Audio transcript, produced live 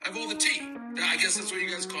have all the tea. I guess that's what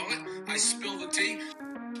you guys call it. I spill the tea.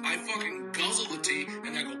 I fucking guzzle the tea,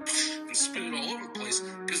 and I go and spit it all over the place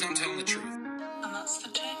because I'm telling the truth. And that's the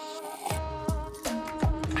tea.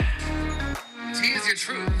 Tea is your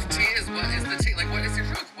truth. Tea is what is the tea? Like, what is your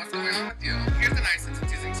truth? What's going on with you? Here's the nice sense of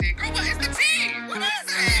teasing tea. Girl, what is the tea? What is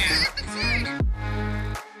it? What is the tea?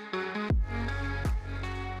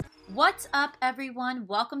 What's up, everyone?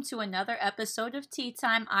 Welcome to another episode of Tea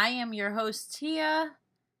Time. I am your host, Tia,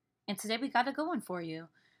 and today we got a good one for you.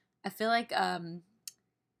 I feel like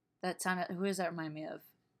that sounded. Who does that remind me of?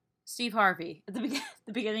 Steve Harvey at the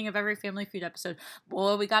beginning of every Family Feud episode.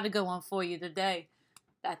 Boy, we got a good one for you today.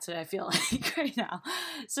 That's what I feel like right now.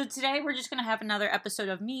 So today we're just going to have another episode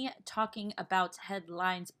of me talking about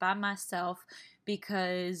headlines by myself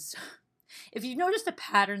because if you've noticed a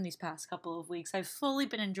pattern these past couple of weeks, I've fully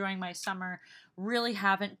been enjoying my summer. Really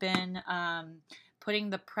haven't been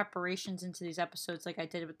putting the preparations into these episodes like I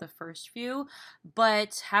did with the first few.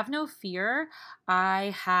 But have no fear.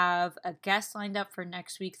 I have a guest lined up for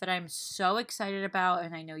next week that I'm so excited about,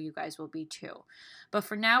 and I know you guys will be too. But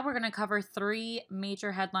for now, we're going to cover 3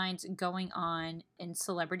 major headlines going on in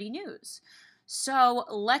celebrity news. So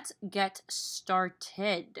let's get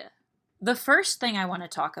started. The first thing I want to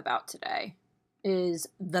talk about today is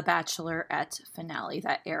the BaCheLoRettE finale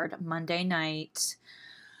that aired Monday night.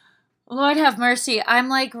 Lord have mercy. I'm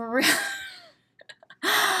like,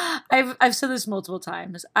 I've said this multiple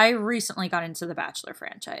times. I recently got into the Bachelor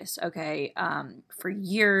franchise. Okay, for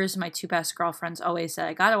years, my 2 best girlfriends always said,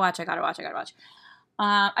 I gotta watch.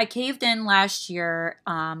 I caved in last year.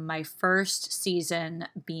 My first season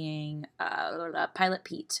being Pilot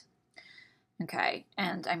Pete. Okay,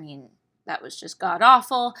 and I mean, that was just god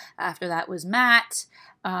awful. After that was Matt.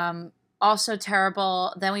 Also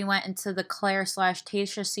terrible. Then we went into the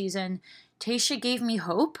Claire/Tayshia season. Tayshia gave me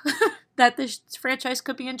hope that this franchise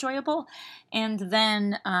could be enjoyable. And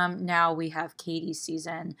then now we have Katie's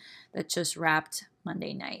season that just wrapped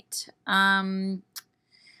Monday night. I'm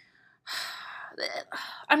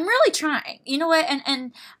really trying. You know what?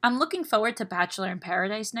 And I'm looking forward to Bachelor in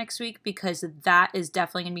Paradise next week because that is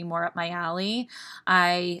definitely going to be more up my alley.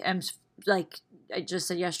 I am like I just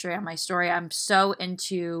said yesterday on my story, I'm so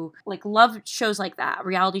into like love shows like that,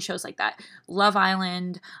 reality shows like that. Love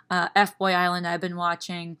Island, F-Boy Island I've been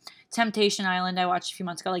watching, Temptation Island I watched a few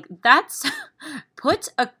months ago. Like that's put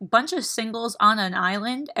a bunch of singles on an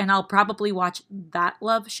island and I'll probably watch that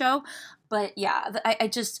love show. But yeah, I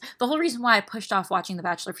just, the whole reason why I pushed off watching The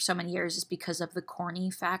Bachelor for so many years is because of the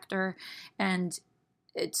corny factor. And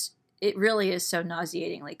it really is so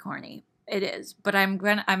nauseatingly corny. It is, but I'm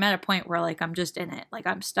at a point where like I'm just in it, like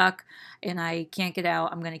I'm stuck and I can't get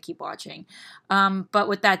out. I'm gonna keep watching. But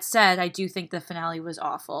with that said, I do think the finale was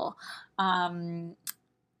awful.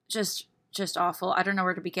 Just awful. I don't know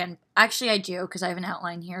where to begin. Actually, I do because I have an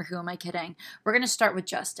outline here. Who am I kidding? We're gonna start with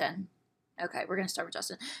Justin. Okay, we're gonna start with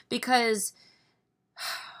Justin because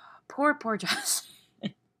poor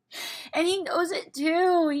Justin, and he knows it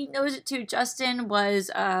too. Justin was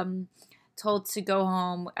told to go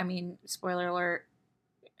home. I mean, spoiler alert,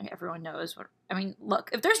 everyone knows what. I mean, look,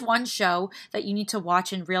 if there's one show that you need to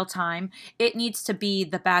watch in real time, it needs to be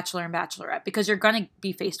The Bachelor and Bachelorette because you're going to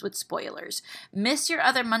be faced with spoilers. Miss your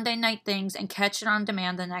other Monday night things and catch it on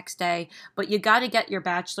demand the next day, but you got to get your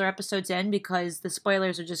Bachelor episodes in because the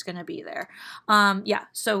spoilers are just going to be there. Yeah,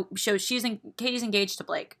 so Katie's engaged to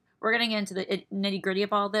Blake. We're going to get into the nitty gritty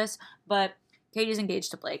of all this, but Katie's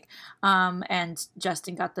engaged to Blake, and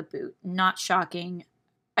Justin got the boot. Not shocking.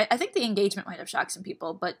 I think the engagement might have shocked some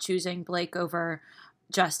people, but choosing Blake over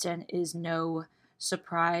Justin is no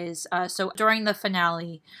surprise. So during the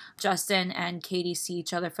finale, Justin and Katie see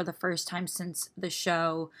each other for the first time since the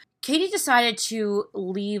show. Katie decided to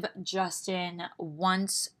leave Justin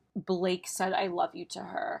once Blake said I love you to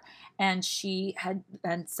her, and she had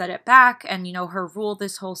then said it back. And you know, her rule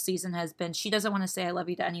this whole season has been she doesn't want to say I love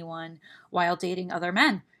you to anyone while dating other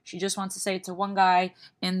men. She just wants to say it to one guy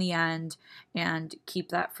in the end and keep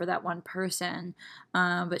that for that one person.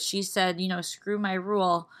 But she said, you know, screw my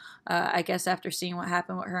rule, I guess after seeing what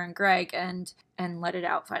happened with her and Greg, and let it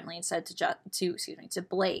out finally and said to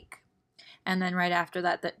Blake. And then right after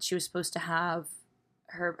that she was supposed to have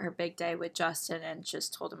her big day with Justin and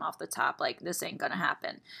just told him off the top, like, this ain't gonna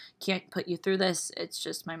happen. Can't put you through this. It's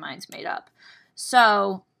just my mind's made up.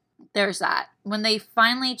 So there's that. When they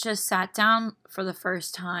finally just sat down for the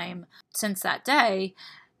first time since that day,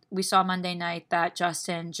 we saw Monday night that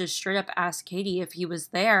Justin just straight up asked Katie if he was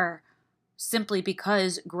there simply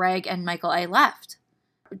because Greg and Michael A. left.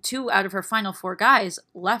 2 out of her final 4 guys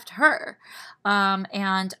left her.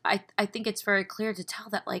 And I think it's very clear to tell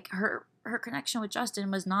that, like, her her connection with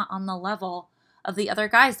Justin was not on the level of the other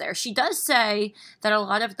guys there. She does say that a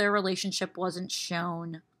lot of their relationship wasn't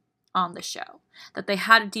shown on the show, that they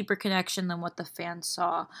had a deeper connection than what the fans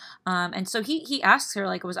saw. And so he asks her,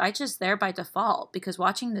 like, was I just there by default? Because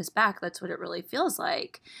watching this back, that's what it really feels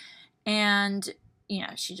like. And, you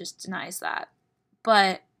know, she just denies that.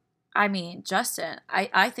 But, I mean, Justin,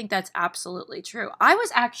 I think that's absolutely true. I was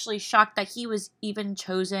actually shocked that he was even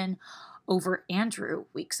chosen over Andrew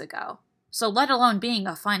weeks ago. So let alone being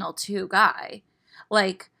a final 2 guy.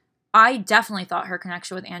 Like, I definitely thought her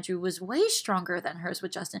connection with Andrew was way stronger than hers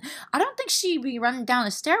with Justin. I don't think she'd be running down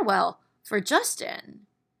a stairwell for Justin.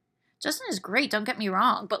 Justin is great, don't get me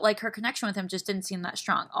wrong, but like her connection with him just didn't seem that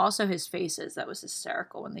strong. Also his faces, that was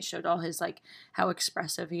hysterical when they showed all his, like, how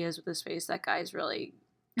expressive he is with his face. That guy's really,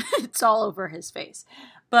 it's all over his face.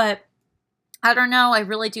 But I don't know, I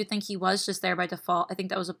really do think he was just there by default. I think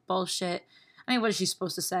that was a bullshit. I mean, what is she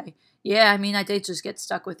supposed to say? Yeah, I mean, I did just get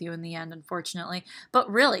stuck with you in the end, unfortunately. But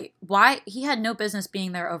really, why? He had no business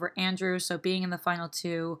being there over Andrew, so being in the final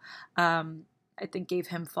 2, I think gave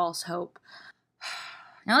him false hope.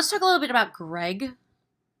 Now let's talk a little bit about Greg,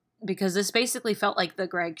 because this basically felt like the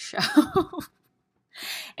Greg show.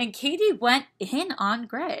 And Katie went in on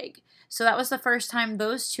Greg. So that was the first time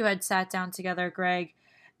those two had sat down together, Greg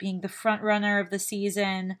being the front runner of the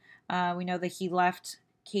season. We know that he left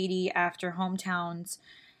Katie after hometowns.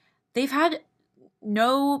 They've had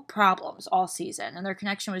no problems all season, and their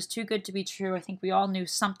connection was too good to be true. I think we all knew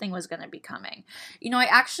something was going to be coming. You know, I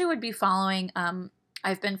actually would be following,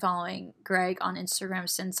 I've been following Greg on Instagram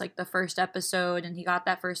since, like, the first episode, and he got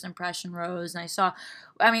that first impression rose, and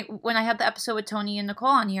I mean, when I had the episode with Tony and Nicole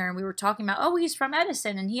on here, and we were talking about, oh, he's from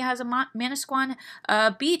Edison, and he has a Manasquan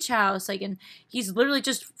beach house, like, and he's literally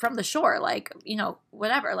just from the shore, like, you know,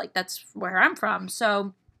 whatever, like, that's where I'm from,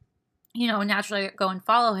 so, you know, naturally I go and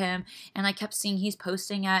follow him, and I kept seeing he's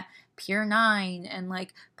posting at Pier 9 and,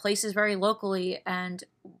 like, places very locally, and,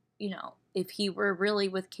 you know, if he were really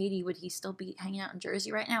with Katie, would he still be hanging out in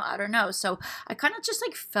Jersey right now? I don't know. So I kind of just,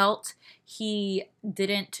 like, felt he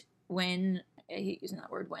didn't win. I hate using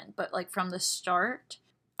that word win, but, like, from the start.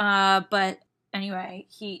 But anyway,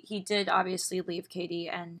 he did obviously leave Katie,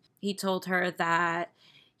 and he told her that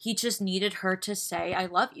he just needed her to say, I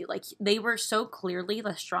love you. Like, they were so clearly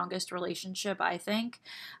the strongest relationship, I think.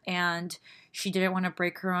 And she didn't want to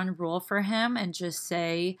break her own rule for him and just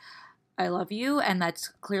say, I love you. And that's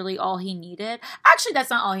clearly all he needed. Actually, that's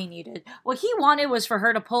not all he needed. What he wanted was for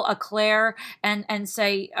her to pull a Claire and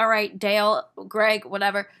say, all right, Dale, Greg,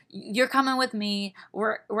 whatever, you're coming with me.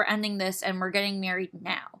 We're ending this and we're getting married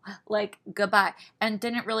now. Like, goodbye. And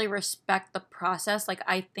didn't really respect the process. Like,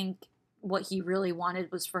 I think what he really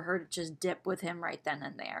wanted was for her to just dip with him right then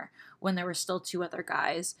and there when there were still 2 other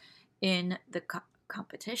guys in the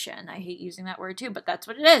competition. I hate using that word too, but that's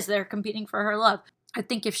what it is. They're competing for her love. I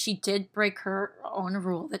think if she did break her own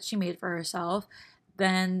rule that she made for herself,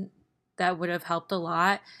 then that would have helped a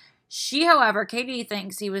lot. She, however, Katie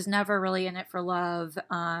thinks he was never really in it for love.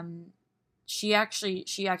 She actually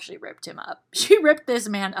ripped him up. She ripped this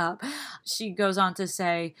man up. She goes on to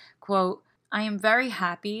say, quote, I am very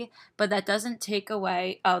happy, but that doesn't take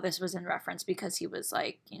away, oh, this was in reference because he was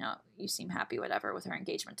like, you know, you seem happy, whatever, with her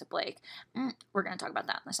engagement to Blake. We're going to talk about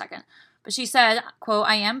that in a second. But she said, quote,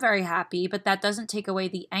 I am very happy, but that doesn't take away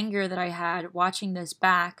the anger that I had watching this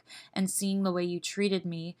back and seeing the way you treated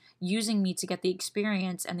me, using me to get the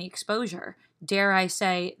experience and the exposure, dare I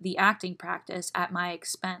say, the acting practice at my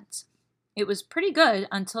expense. It was pretty good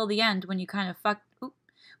until the end when you kind of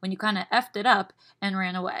effed it up and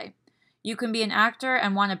ran away. You can be an actor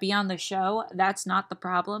and want to be on the show. That's not the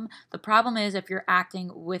problem. The problem is if you're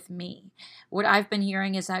acting with me. What I've been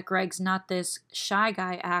hearing is that Greg's not this shy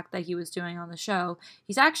guy act that he was doing on the show.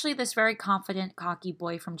 He's actually this very confident, cocky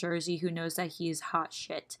boy from Jersey who knows that he's hot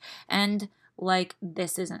shit. And, like,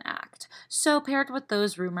 this is an act. So paired with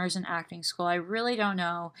those rumors in acting school, I really don't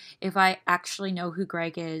know if I actually know who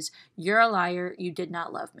Greg is. You're a liar. You did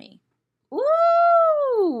not love me.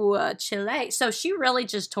 Ooh, Chile. So she really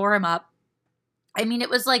just tore him up. I mean, it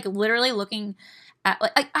was like literally looking at,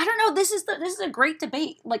 like, I don't know. This is a great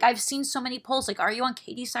debate. Like, I've seen so many polls. Like, are you on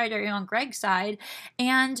Katie's side? Or are you on Greg's side?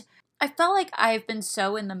 And I felt like I've been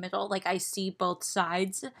so in the middle. Like, I see both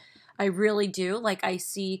sides. I really do. Like, I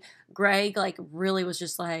see Greg, like, really was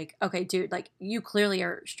just like, okay, dude, like, you clearly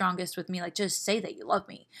are strongest with me. Like, just say that you love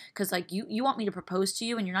me. Because, like, you want me to propose to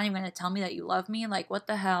you and you're not even going to tell me that you love me? Like, what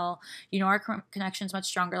the hell? You know, our connection's much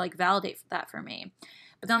stronger. Like, validate that for me.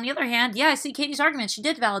 But on the other hand, yeah, I see Katie's argument. She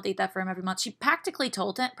did validate that for him every month. She practically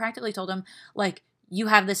told him, like, you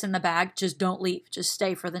have this in the bag. Just don't leave. Just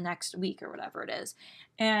stay for the next week or whatever it is.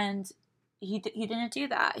 And he didn't do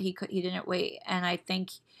that. He didn't wait. And I think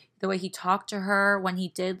the way he talked to her when he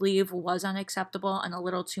did leave was unacceptable and a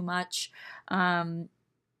little too much.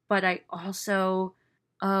 But I also,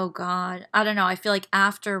 oh God, I don't know. I feel like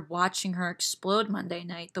after watching her explode Monday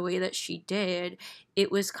night the way that she did,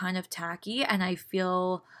 it was kind of tacky. And I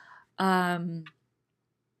feel,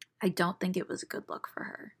 I don't think it was a good look for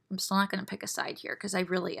her. I'm still not going to pick a side here because I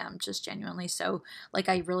really am just genuinely so, like,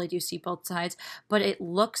 I really do see both sides. But it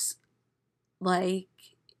looks like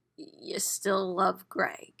you still love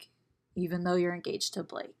Greg, even though you're engaged to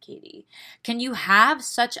Blake, Katie. Can you have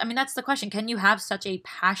such, I mean, that's the question. Can you have such a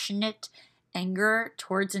passionate anger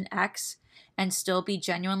towards an ex and still be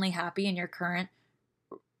genuinely happy in your current,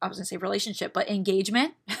 I was going to say relationship, but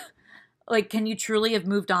engagement? Like, can you truly have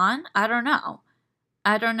moved on? I don't know.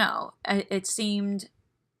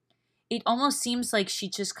 It almost seems like she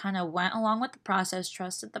just kind of went along with the process,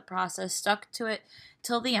 trusted the process, stuck to it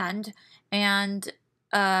till the end. And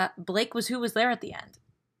Blake was who was there at the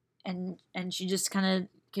end. And she just kind of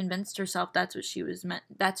convinced herself that's who she was meant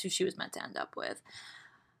to end up with.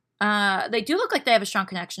 They do look like they have a strong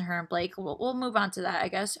connection, her and Blake. We'll move on to that, I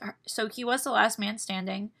guess. So he was the last man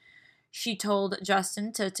standing. She told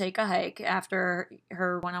Justin to take a hike after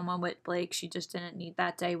her one-on-one with Blake. She just didn't need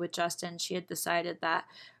that day with Justin. She had decided that,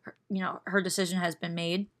 her decision has been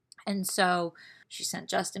made. And so she sent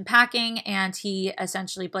Justin packing, and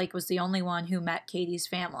Blake was the only one who met Katie's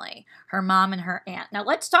family, her mom and her aunt. Now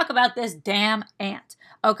let's talk about this damn aunt,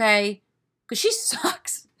 okay? Because she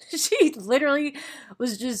sucks. She literally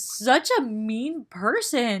was just such a mean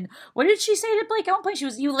person. What did she say to Blake at one point? She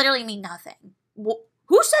was, "You literally mean nothing."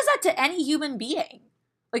 Who says that to any human being?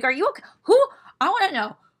 Like, are you okay? I want to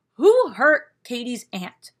know, who hurt Katie's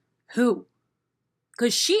aunt? Who?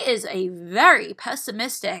 Because she is a very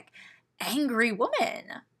pessimistic, angry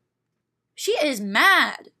woman. She is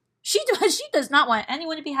mad. She does not want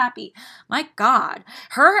anyone to be happy. My God.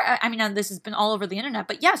 This has been all over the internet,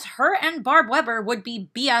 but yes, her and Barb Weber would be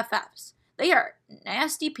BFFs. They are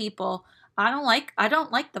nasty people. I don't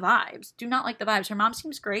like the vibes. Do not like the vibes. Her mom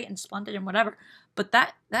seems great and splendid and whatever. But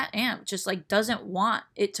that aunt just like doesn't want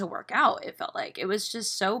it to work out. It felt like it was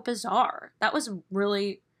just so bizarre. That was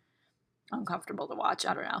really uncomfortable to watch.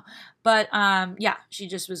 I don't know. But yeah, she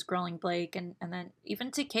just was grilling Blake and then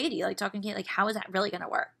even to Katie, like talking to Katie, like, how is that really gonna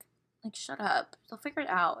work? Like, shut up. They'll figure it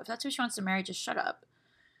out. If that's who she wants to marry, just shut up.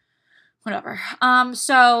 Whatever.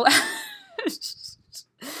 So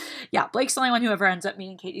yeah, Blake's the only one who ever ends up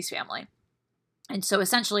meeting Katie's family. And so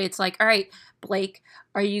essentially it's like, all right, Blake,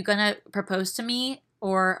 are you going to propose to me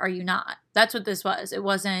or are you not? That's what this was. It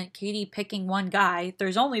wasn't Katie picking one guy.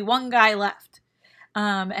 There's only one guy left.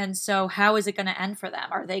 And so how is it going to end for them?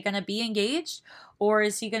 Are they going to be engaged or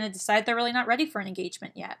is he going to decide they're really not ready for an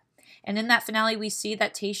engagement yet? And in that finale, we see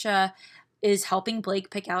that Tayshia is helping Blake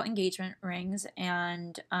pick out engagement rings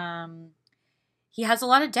and he has a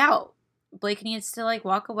lot of doubt. Blake needs to like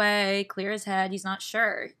walk away, clear his head. He's not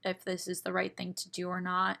sure if this is the right thing to do or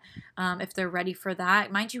not, if they're ready for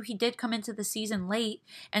that. Mind you, he did come into the season late,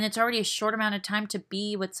 and it's already a short amount of time to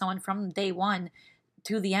be with someone from day one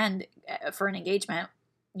to the end for an engagement.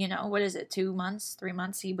 What is it, 2 months, 3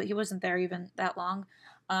 months? He wasn't there even that long.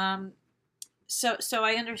 So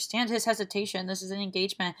I understand his hesitation. This is an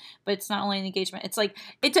engagement, but it's not only an engagement. It's like,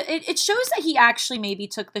 it shows that he actually maybe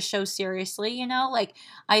took the show seriously, Like,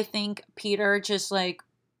 I think Peter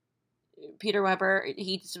Weber,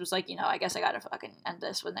 he just was like, I guess I gotta fucking end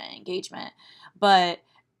this with an engagement. But,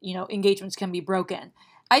 engagements can be broken.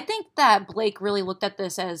 I think that Blake really looked at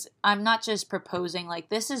this as, I'm not just proposing, like,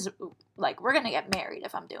 this is, like, we're gonna get married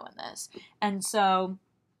if I'm doing this. And so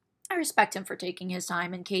I respect him for taking his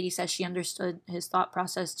time, and Katie says she understood his thought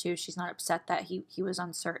process too. She's not upset that he was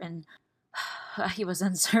uncertain. He was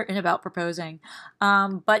uncertain about proposing,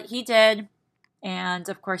 but he did, and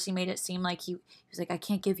of course he made it seem like he was like, I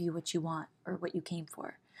can't give you what you want or what you came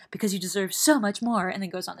for because you deserve so much more, and then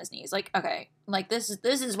goes on his knees. Like, okay, like this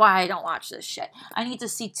is why I don't watch this shit. I need to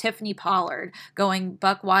see Tiffany Pollard going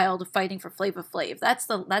buck wild fighting for Flava Flav. That's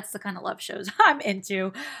the kind of love shows I'm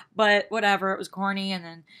into. But whatever, it was corny, and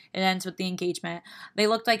then it ends with the engagement. They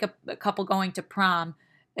looked like a couple going to prom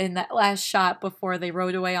in that last shot before they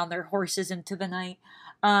rode away on their horses into the night.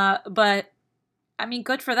 But I mean,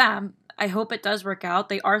 good for them. I hope it does work out.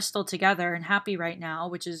 They are still together and happy right now,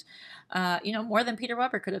 which is, more than Peter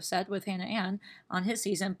Weber could have said with Hannah Ann on his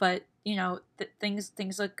season. But,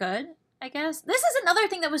 things look good, I guess. This is another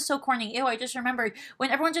thing that was so corny. Ew, I just remembered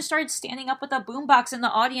when everyone just started standing up with a boombox in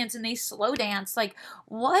the audience and they slow dance. Like,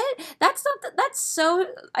 what? That's so,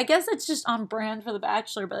 I guess it's just on brand for The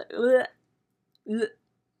Bachelor, but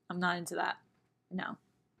I'm not into that. No.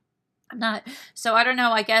 I'm not. So I don't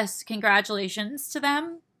know. I guess congratulations to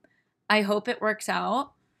them. I hope it works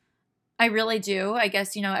out. I really do. I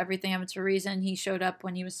guess, everything happens for a reason. He showed up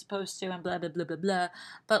when he was supposed to and blah, blah, blah, blah, blah.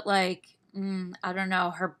 But like, I don't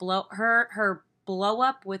know. Her blow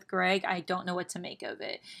up with Greg, I don't know what to make of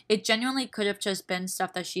it. It genuinely could have just been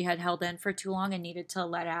stuff that she had held in for too long and needed to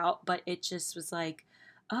let out. But it just was like,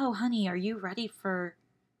 oh, honey, are you ready to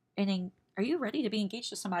be engaged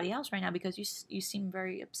to somebody else right now? Because you seem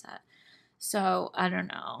very upset. So I don't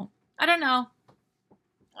know.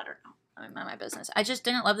 I'm not my business. I just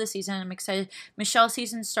didn't love the season. I'm excited. Michelle's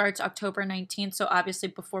season starts October 19th. So obviously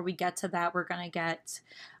before we get to that, we're going to get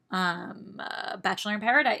Bachelor in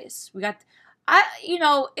Paradise.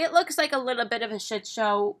 It looks like a little bit of a shit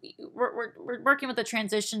show. We're working with the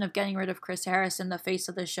transition of getting rid of Chris Harrison, the face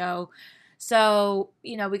of the show. So,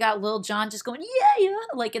 we got Lil Jon just going, yeah,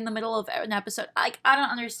 like in the middle of an episode. I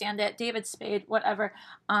don't understand it. David Spade, whatever.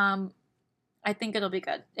 I think it'll be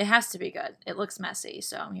good. It has to be good. It looks messy,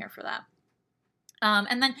 so I'm here for that.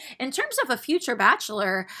 And then in terms of a future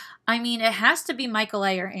Bachelor, I mean, it has to be Michael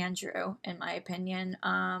A. or Andrew, in my opinion.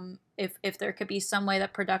 If there could be some way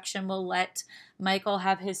that production will let Michael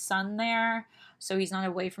have his son there, so he's not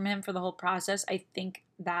away from him for the whole process, I think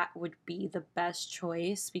that would be the best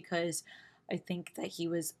choice, because I think that he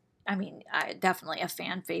was, definitely a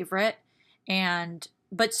fan favorite,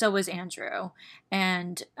 but so was Andrew.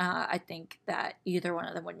 And I think that either one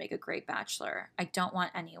of them would make a great Bachelor. I don't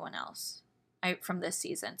want anyone else from this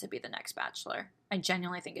season to be the next Bachelor. I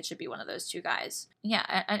genuinely think it should be one of those two guys.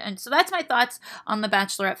 Yeah, and so that's my thoughts on the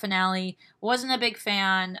BaCheLoRettE finale. Wasn't a big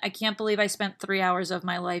fan. I can't believe I spent 3 hours of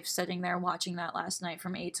my life sitting there watching that last night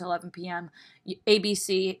from 8 to 11 p.m.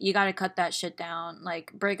 ABC, you got to cut that shit down.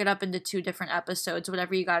 Like, break it up into 2 different episodes,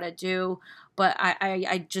 whatever you got to do. But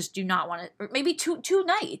I just do not want to. Maybe two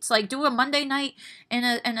nights. Like, do a Monday night and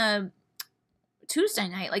a Tuesday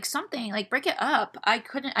night, like something, like break it up. I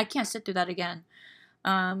can't sit through that again.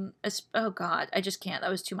 Oh God, I just can't.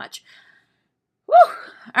 That was too much. Woo!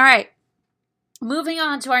 All right. Moving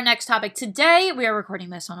on to our next topic. Today, we are recording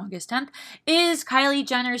this on August 10th, is Kylie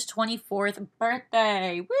Jenner's 24th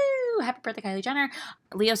birthday. Woo! Happy birthday, Kylie Jenner.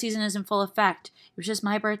 Leo season is in full effect. It was just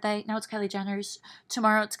my birthday. Now it's Kylie Jenner's.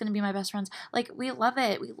 Tomorrow it's going to be my best friend's. Like, we love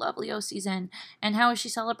it. We love Leo season. And how is she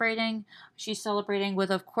celebrating? She's celebrating with,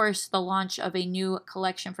 of course, the launch of a new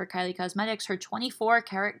collection for Kylie Cosmetics, her 24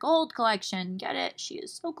 karat gold collection. Get it? She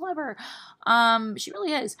is so clever. She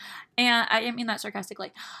really is. And I didn't mean that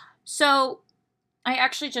sarcastically. So I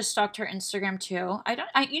actually just stalked her Instagram too.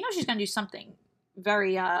 She's gonna do something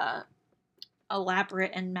very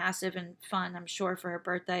elaborate and massive and fun, I'm sure, for her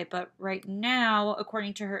birthday. But right now,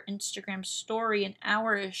 according to her Instagram story an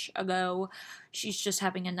hour-ish ago, she's just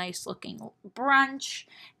having a nice looking brunch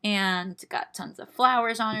and got tons of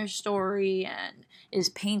flowers on her story and is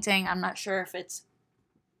painting. I'm not sure if it's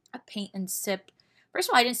a paint and sip. First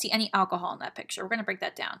of all, I didn't see any alcohol in that picture. We're gonna break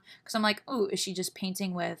that down because I'm like, ooh, is she just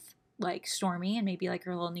painting with like Stormy and maybe like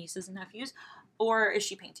her little nieces and nephews, or is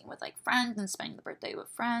she painting with like friends and spending the birthday with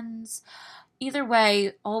friends? Either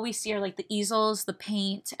way, all we see are like the easels, the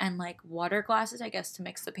paint, and like water glasses, I guess, to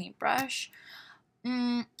mix the paintbrush.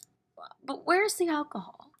 But where's the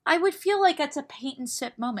alcohol? I would feel like it's a paint and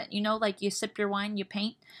sip moment, like you sip your wine, you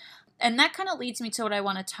paint. And that kind of leads me to what I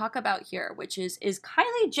want to talk about here, which is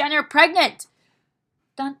Kylie Jenner pregnant?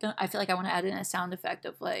 Dun, dun. I feel like I want to add in a sound effect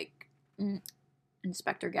of like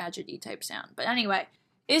Inspector Gadget-y type sound. But anyway,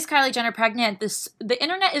 is Kylie Jenner pregnant? The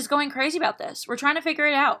internet is going crazy about this. We're trying to figure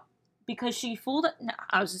it out because she fooled. No,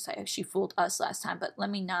 I was gonna say she fooled us last time, but let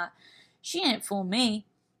me not. She didn't fool me.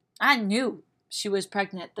 I knew she was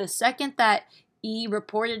pregnant the second that E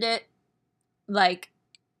reported it, like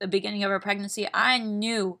the beginning of her pregnancy. I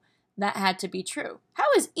knew that had to be true. How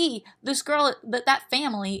is E, this girl, that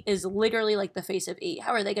family is literally like the face of E?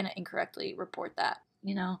 How are they going to incorrectly report that?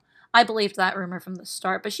 I believed that rumor from the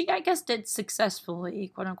start, but she, I guess, did successfully,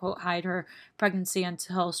 quote unquote, hide her pregnancy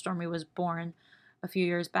until Stormy was born a few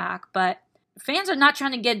years back. But fans are not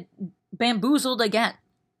trying to get bamboozled again.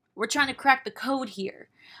 We're trying to crack the code here.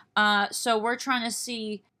 So we're trying to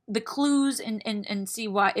see the clues and see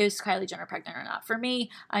why is Kylie Jenner pregnant or not. For me,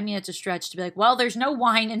 it's a stretch to be like, well, there's no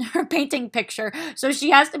wine in her painting picture, so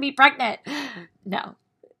she has to be pregnant. No.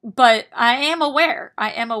 But I am aware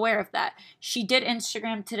of that. She did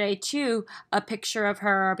Instagram today, too, a picture of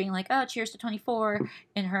her being like, oh, cheers to 24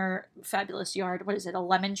 in her fabulous yard. What is it, a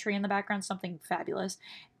lemon tree in the background? Something fabulous.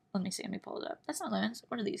 Let me pull it up. That's not lemons.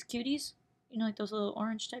 What are these, cuties? Like those little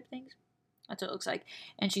orange type things? That's what it looks like.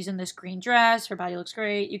 And she's in this green dress. Her body looks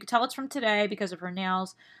great. You could tell it's from today because of her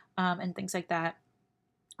nails and things like that.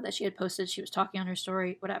 that she had posted. She was talking on her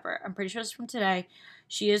story, whatever. I'm pretty sure it's from today.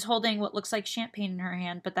 She is holding what looks like champagne in her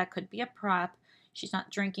hand, but that could be a prop. She's not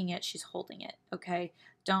drinking it. She's holding it. Okay.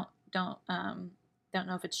 Don't know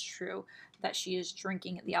if it's true that she is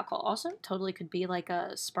drinking the alcohol. Also, totally could be like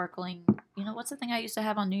a sparkling, what's the thing I used to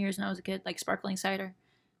have on New Year's when I was a kid? Like sparkling cider,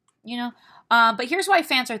 But here's why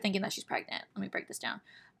fans are thinking that she's pregnant. Let me break this down.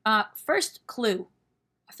 First clue.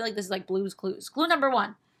 I feel like this is like Blue's Clues. Clue number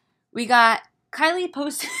 1. We got Kylie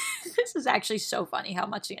posted. This is actually so funny how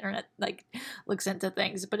much the internet like looks into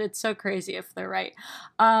things, but it's so crazy if they're right.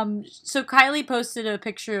 So Kylie posted a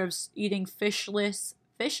picture of eating fishless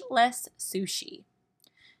sushi.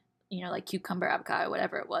 Like cucumber, avocado,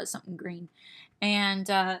 whatever it was, something green. And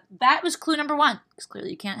that was clue number 1, because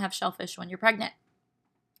clearly you can't have shellfish when you're pregnant.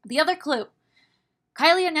 The other clue.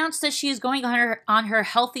 Kylie announced that she is going on her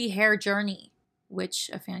healthy hair journey, which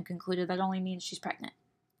a fan concluded that only means she's pregnant,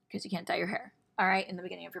 because you can't dye your hair, all right, in the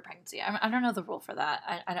beginning of your pregnancy. I don't know the rule for that.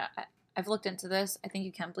 I've looked into this. I think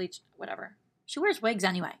you can bleach, whatever. She wears wigs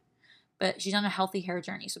anyway, but she's on a healthy hair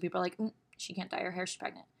journey, so people are like, she can't dye her hair, she's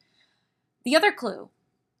pregnant. The other clue.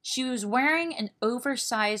 She was wearing an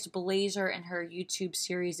oversized blazer in her YouTube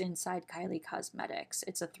series Inside Kylie Cosmetics.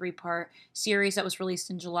 It's a 3-part series that was released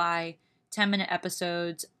in July, 10-minute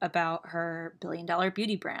episodes about her billion-dollar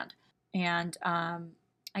beauty brand. And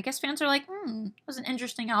I guess fans are like, it was an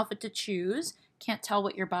interesting outfit to choose. Can't tell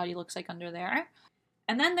what your body looks like under there.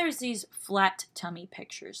 And then there's these flat tummy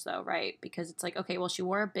pictures, though, right? Because it's like, okay, well, she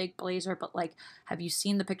wore a big blazer, but, like, have you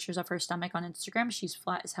seen the pictures of her stomach on Instagram? She's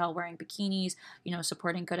flat as hell wearing bikinis,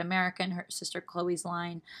 supporting Good American, her sister Chloe's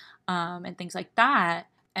line, and things like that.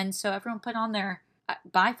 And so everyone put on their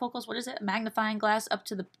bifocals, what is it, magnifying glass up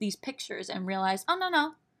to these pictures and realized, oh,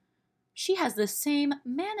 no, she has the same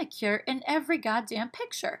manicure in every goddamn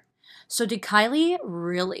picture. So did Kylie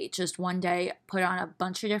really just one day put on a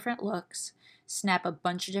bunch of different looks, snap a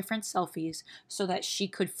bunch of different selfies so that she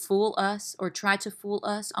could fool us or try to fool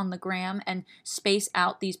us on the gram and space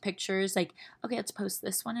out these pictures? Like, okay, let's post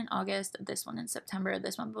this one in August, this one in September,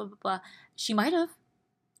 this one, blah, blah, blah. She might have.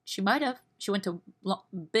 She went to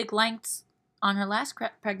big lengths on her last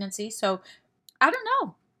pregnancy. So I don't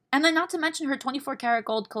know. And then not to mention her 24 karat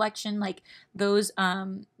gold collection, like those,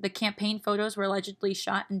 the campaign photos were allegedly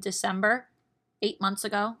shot in December, 8 months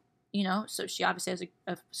ago. So she obviously has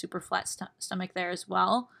a super flat stomach there as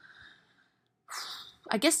well.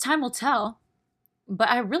 I guess time will tell, but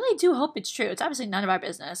I really do hope it's true. It's obviously none of our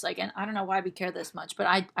business. Like, and I don't know why we care this much, but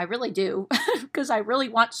I really do, because I really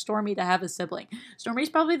want Stormi to have a sibling. Stormi's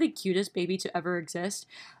probably the cutest baby to ever exist.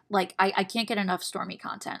 Like, I can't get enough Stormi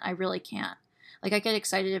content. I really can't. Like, I get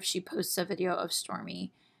excited if she posts a video of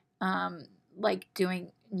Stormi, like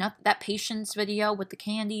doing that patience video with the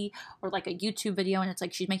candy, or like a YouTube video and it's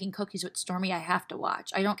like she's making cookies with Stormi. I have to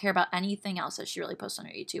watch. I don't care about anything else that she really posts on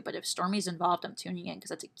her YouTube, but if Stormi's involved, I'm tuning in because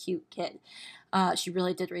that's a cute kid. She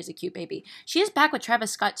really did raise a cute baby. She is back with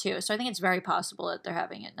Travis Scott too, so I think it's very possible that they're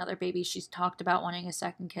having another baby. She's talked about wanting a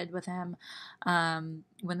second kid with him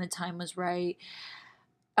when the time was right.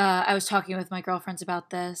 I was talking with my girlfriends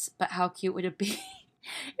about this, but how cute would it be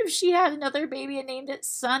if she had another baby and named it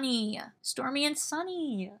Sunny? Stormi and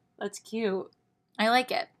Sunny. That's cute. I like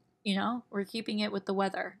it. We're keeping it with the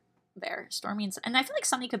weather there. Stormi and I feel like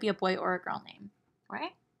Sunny could be a boy or a girl name,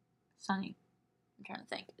 right? Sunny. I'm trying to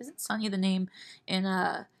think. Isn't Sunny the name in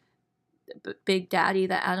Big Daddy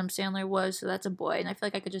that Adam Sandler was? So that's a boy. And I feel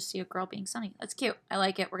like I could just see a girl being Sunny. That's cute. I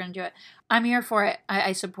like it. We're going to do it. I'm here for it.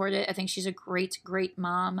 I support it. I think she's a great, great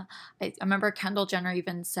mom. I remember Kendall Jenner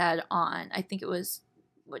even said on, I think it was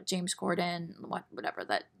James Corden, whatever,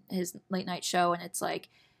 that his late night show, and it's like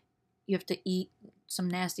you have to eat some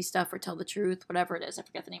nasty stuff or tell the truth, whatever it is. I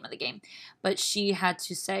forget the name of the game, but she had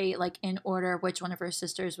to say, like, in order which one of her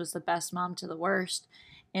sisters was the best mom to the worst,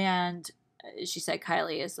 and she said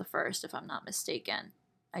Kylie is the first, if I'm not mistaken.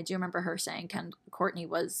 I do remember her saying Courtney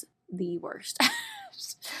was the worst.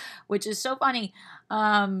 Which is so funny.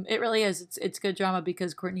 It really is. It's good drama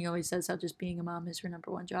because Courtney always says how just being a mom is her number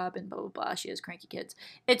one job and blah, blah, blah. She has cranky kids.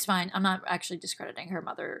 It's fine. I'm not actually discrediting her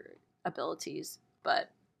mother abilities, but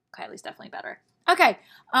Kylie's definitely better. Okay.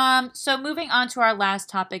 So moving on to our last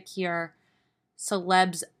topic here,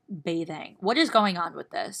 celebs bathing. What is going on with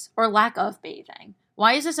this, or lack of bathing?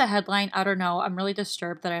 Why is this a headline? I don't know. I'm really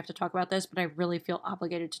disturbed that I have to talk about this, but I really feel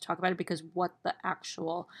obligated to talk about it because what the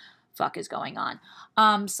actual fuck is going on?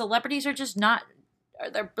 Celebrities are just not,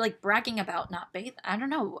 they're like bragging about not bathing. I don't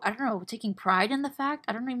know, taking pride in the fact.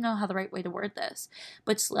 I don't even know how the right way to word this,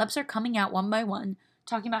 but celebs are coming out one by one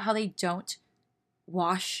talking about how they don't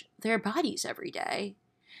wash their bodies every day.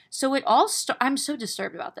 So it all I'm so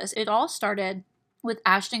disturbed about this. It all started with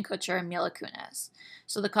Ashton Kutcher and Mila Kunis.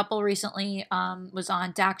 So the couple recently was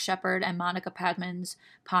on Dax Shepard and Monica Padman's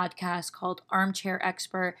podcast called Armchair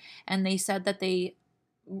Expert, and they said that they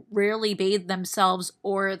rarely bathe themselves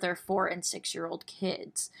or their 4 and 6-year-old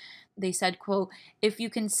kids. They said, quote, "If you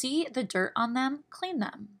can see the dirt on them, clean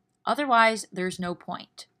them. Otherwise, there's no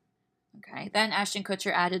point." Okay. Then Ashton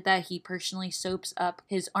Kutcher added that he personally soaps up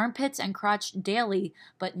his armpits and crotch daily,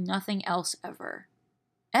 but nothing else ever.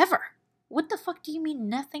 Ever? What the fuck do you mean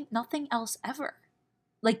nothing else ever?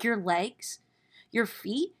 Like your legs? Your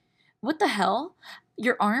feet? What the hell?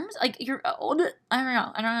 Your arms? Like your, I don't know.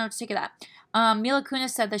 I don't know what to take of that. Mila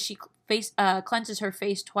Kunis said that she cleanses her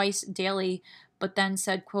face twice daily, but then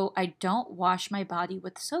said, quote, "I don't wash my body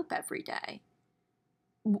with soap every day."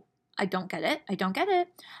 I don't get it.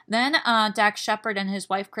 Then Dax Shepard and his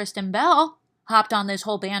wife Kristen Bell hopped on this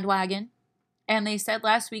whole bandwagon. And they said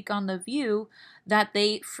last week on The View that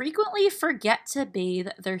they frequently forget to bathe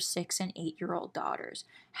their 6 and 8-year-old daughters.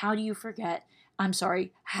 How do you forget? I'm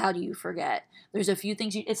sorry, how do you forget? There's a few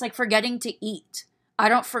things it's like forgetting to eat. I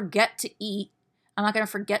don't forget to eat. I'm not going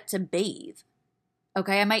to forget to bathe.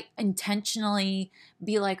 Okay, I might intentionally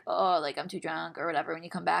be like, oh, like I'm too drunk or whatever when you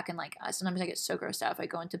come back. And like sometimes I get so grossed out if I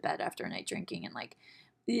go into bed after a night drinking and like,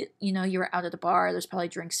 you know, you were out at the bar, there's probably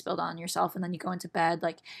drinks spilled on yourself, and then you go into bed,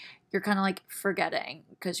 like you're kind of like forgetting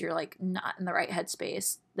because you're like not in the right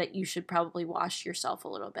headspace that you should probably wash yourself a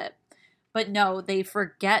little bit. But no, they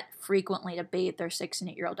forget frequently to bathe their 6 and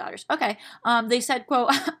 8-year-old daughters. Okay, they said,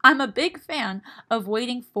 quote, "I'm a big fan of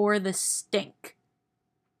waiting for the stink."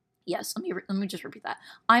 Yes, let me just repeat that.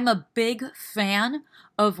 "I'm a big fan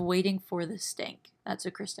of waiting for the stink." That's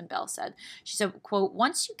what Kristen Bell said. She said, quote,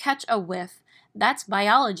 "Once you catch a whiff, that's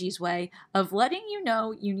biology's way of letting you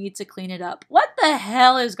know you need to clean it up." What the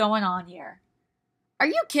hell is going on here? Are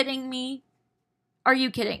you kidding me? Are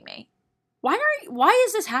you kidding me? Why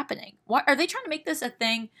is this happening? Why are they trying to make this a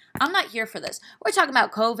thing? I'm not here for this. We're talking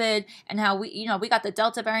about COVID and how we got the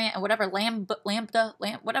Delta variant and whatever, lambda,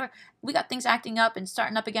 whatever. We got things acting up and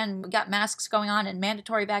starting up again. We got masks going on and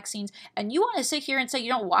mandatory vaccines. And you want to sit here and say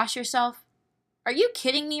you don't wash yourself? Are you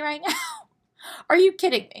kidding me right now? Are you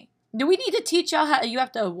kidding me? Do we need to teach y'all how you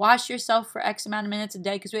have to wash yourself for X amount of minutes a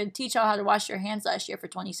day? Because we had to teach y'all how to wash your hands last year for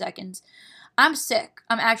 20 seconds. I'm sick.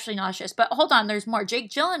 I'm actually nauseous. But hold on, there's more. Jake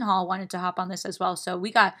Gyllenhaal wanted to hop on this as well. So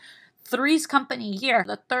we got Three's Company here.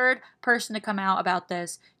 The third person to come out about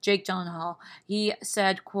this, Jake Gyllenhaal. He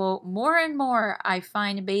said, quote, "More and more I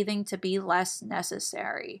find bathing to be less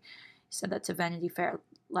necessary." He said that to Vanity Fair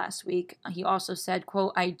last week. He also said,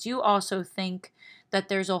 quote, "I do also think that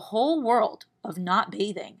there's a whole world of not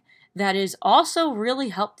bathing that is also really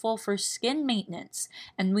helpful for skin maintenance,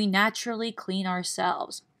 and we naturally clean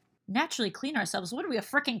ourselves." Naturally clean ourselves? What are we, a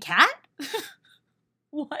freaking cat?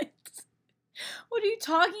 What? What are you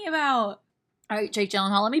talking about? All right, Jake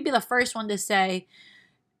Gyllenhaal, let me be the first one to say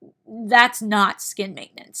that's not skin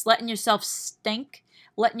maintenance. Letting yourself stink,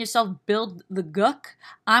 letting yourself build the gook.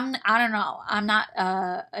 I don't know. I'm not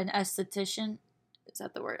an esthetician. Is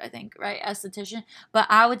that the word? I think, right? Esthetician. But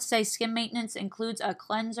I would say skin maintenance includes a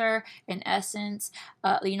cleanser, an essence,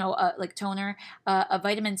 like toner, a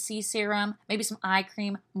vitamin C serum, maybe some eye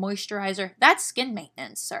cream, moisturizer. That's skin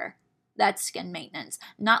maintenance, sir. That's skin maintenance.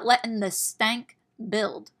 Not letting the stank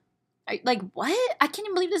build. Like, what? I can't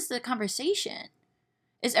even believe this is a conversation.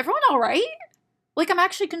 Is everyone all right? Like, I'm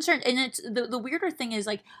actually concerned. And it's the weirder thing is,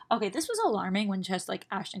 like, okay, this was alarming when just, like,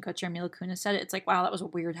 Ashton Kutcher and Mila Kunis said it. It's like, wow, that was a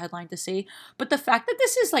weird headline to see. But the fact that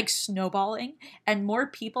this is, like, snowballing and more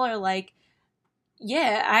people are like,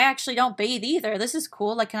 yeah, I actually don't bathe either. This is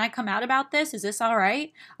cool. Like, can I come out about this? Is this all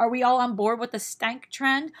right? Are we all on board with the stank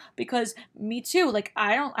trend? Because me too. Like,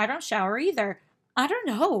 I don't shower either. I don't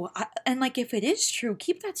know. And, like, if it is true,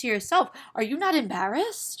 keep that to yourself. Are you not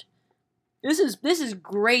embarrassed? This is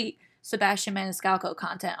great Sebastian Maniscalco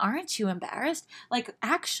content. Aren't you embarrassed? Like,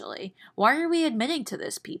 actually, why are we admitting to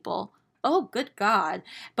this, people? Oh, good God.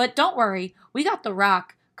 But don't worry, we got The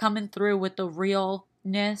Rock coming through with the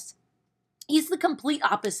realness. He's the complete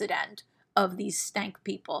opposite end of these stank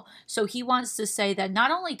people. So he wants to say that not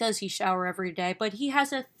only does he shower every day, but he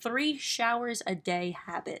has a 3 showers a day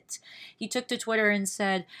habit. He took to Twitter and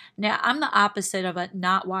said, "Now, I'm the opposite of a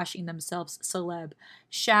not washing themselves celeb.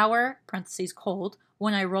 Shower, parentheses cold,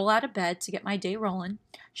 when I roll out of bed to get my day rolling.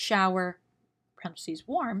 Shower, parentheses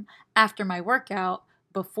warm, after my workout,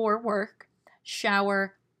 before work.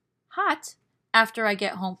 Shower, hot, after I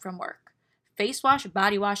get home from work. Face wash,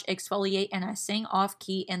 body wash, exfoliate, and I sing off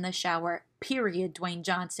key in the shower. Period, Dwayne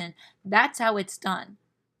Johnson. That's how it's done."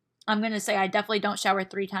 I'm going to say I definitely don't shower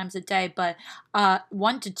 3 times a day, but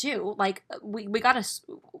 1 to 2, like we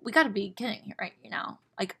gotta be kidding here, right?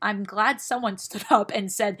 Like I'm glad someone stood up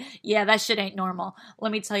and said, yeah, that shit ain't normal.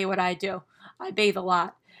 Let me tell you what I do. I bathe a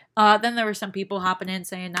lot. Then there were some people hopping in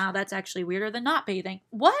saying, nah, that's actually weirder than not bathing.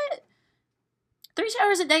 What? 3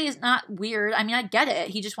 showers a day is not weird. I mean, I get it.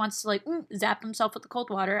 He just wants to like zap himself with the cold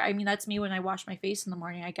water. I mean, that's me when I wash my face in the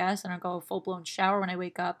morning, I guess. And I go a full-blown shower when I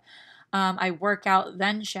wake up. I work out,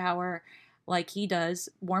 then shower like he does.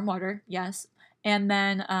 Warm water, yes. And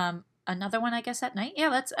then another one, I guess, at night.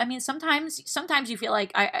 Yeah, I mean, sometimes you feel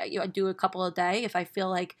like I do a couple a day if I feel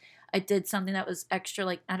like I did something that was extra,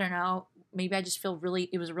 like, I don't know, maybe I just feel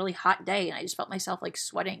it was a really hot day and I just felt myself like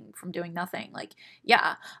sweating from doing nothing. Like,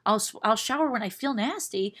 yeah, I'll shower when I feel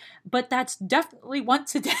nasty, but that's definitely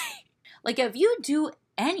once a day. Like, if you do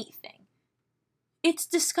anything, it's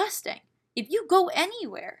disgusting. If you go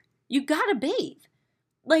anywhere, you gotta bathe.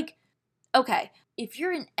 Like, okay, if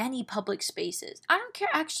you're in any public spaces, I don't care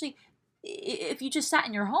actually if you just sat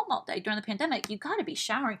in your home all day during the pandemic, you gotta be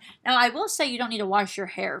showering. Now, I will say you don't need to wash your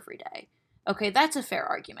hair every day. Okay, that's a fair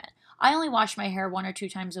argument. I only wash my hair 1 or 2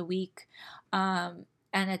 times a week, and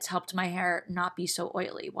it's helped my hair not be so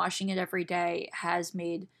oily. Washing it every day has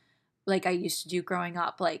made, like I used to do growing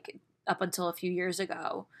up, like up until a few years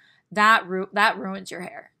ago, that ruins your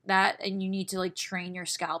hair. And you need to like train your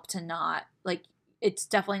scalp to not, like, it's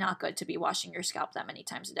definitely not good to be washing your scalp that many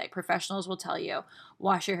times a day. Professionals will tell you,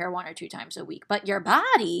 wash your hair 1 or 2 times a week. But your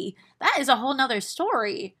body, that is a whole nother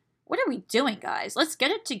story. What are we doing, guys? Let's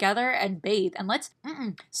get it together and bathe. And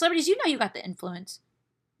celebrities, you know you got the influence.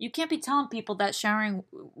 You can't be telling people that showering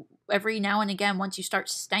every now and again once you start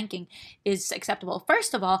stanking is acceptable.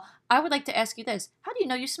 First of all, I would like to ask you this. How do you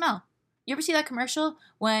know you smell? You ever see that commercial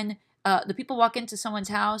when the people walk into someone's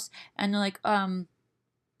house and they're like,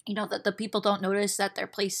 that the people don't notice that their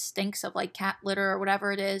place stinks of like cat litter or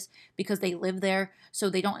whatever it is because they live there, so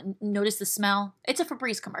they don't notice the smell. It's a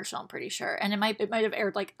Febreze commercial, I'm pretty sure, and it might have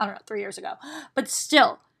aired like, I don't know, 3 years ago. But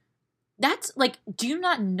still, that's like, do you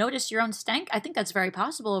not notice your own stank? I think that's very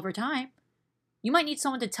possible over time. You might need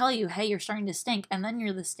someone to tell you, hey, you're starting to stink, and then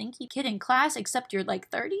you're the stinky kid in class, except you're like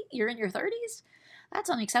 30. You're in your 30s. That's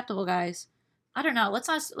unacceptable, guys. I don't know. Let's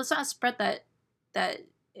not spread that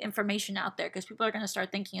information out there, because people are going to start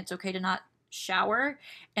thinking it's okay to not shower,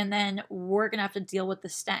 and then we're going to have to deal with the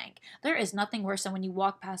stank. There is nothing worse than when you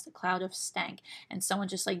walk past a cloud of stank and someone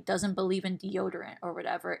just like doesn't believe in deodorant or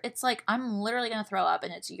whatever. It's like, I'm literally going to throw up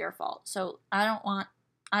and it's your fault. So I don't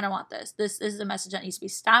want this. This is a message that needs to be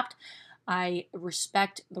stopped. I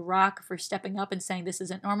respect The Rock for stepping up and saying this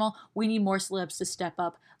isn't normal. We need more celebs to step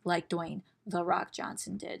up like Dwayne The Rock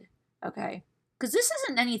Johnson did. Okay? Because this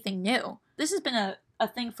isn't anything new. This has been a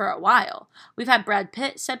thing for a while. We've had Brad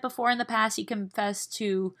Pitt said before in the past he confessed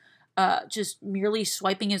to just merely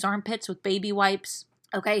swiping his armpits with baby wipes.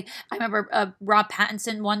 Okay, I remember Rob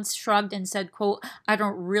Pattinson once shrugged and said, quote, I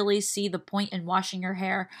don't really see the point in washing your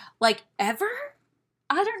hair. Like, ever?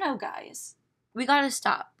 I don't know, guys. We gotta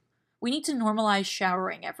stop. We need to normalize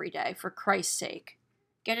showering every day, for Christ's sake.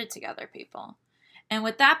 Get it together, people. And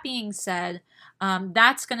with that being said,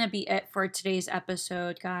 that's going to be it for today's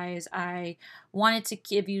episode, guys. I wanted to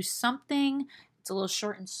give you something. It's a little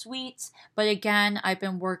short and sweet. But again, I've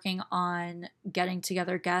been working on getting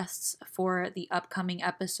together guests for the upcoming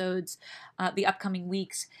episodes, the upcoming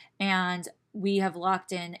weeks. And we have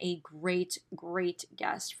locked in a great, great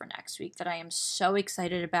guest for next week that I am so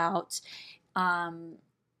excited about. I'm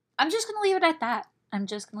just going to leave it at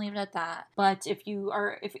that. But if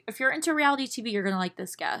you're into reality TV, you're going to like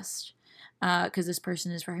this guest. Because this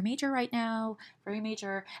person is very major right now. Very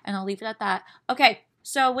major. And I'll leave it at that. Okay.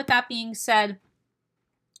 So with that being said,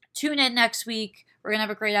 tune in next week. We're going to have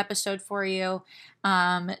a great episode for you.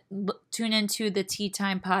 Tune into the Tea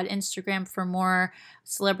Time Pod Instagram for more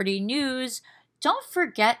celebrity news. Don't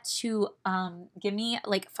forget to give me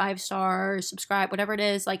like 5 stars, subscribe, whatever it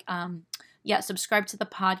is. Like, subscribe to the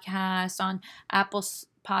podcast on Apple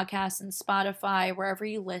Podcasts and Spotify, wherever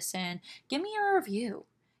you listen. Give me a review.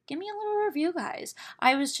 Give me a little review, guys.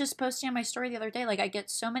 I was just posting on my story the other day, like I get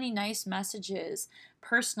so many nice messages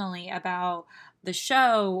personally about the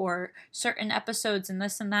show or certain episodes and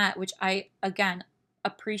this and that, which I, again,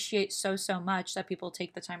 appreciate so much that people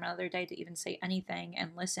take the time out of their day to even say anything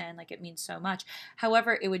and listen. Like, it means so much.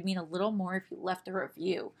 However, it would mean a little more if you left a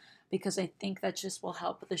review, because I think that just will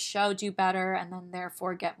help the show do better, and then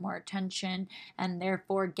therefore get more attention, and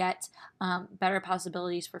therefore get better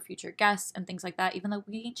possibilities for future guests and things like that, even though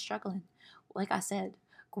we ain't struggling. Like I said,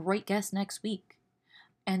 great guest next week.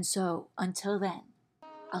 And so until then,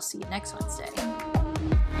 I'll see you next Wednesday.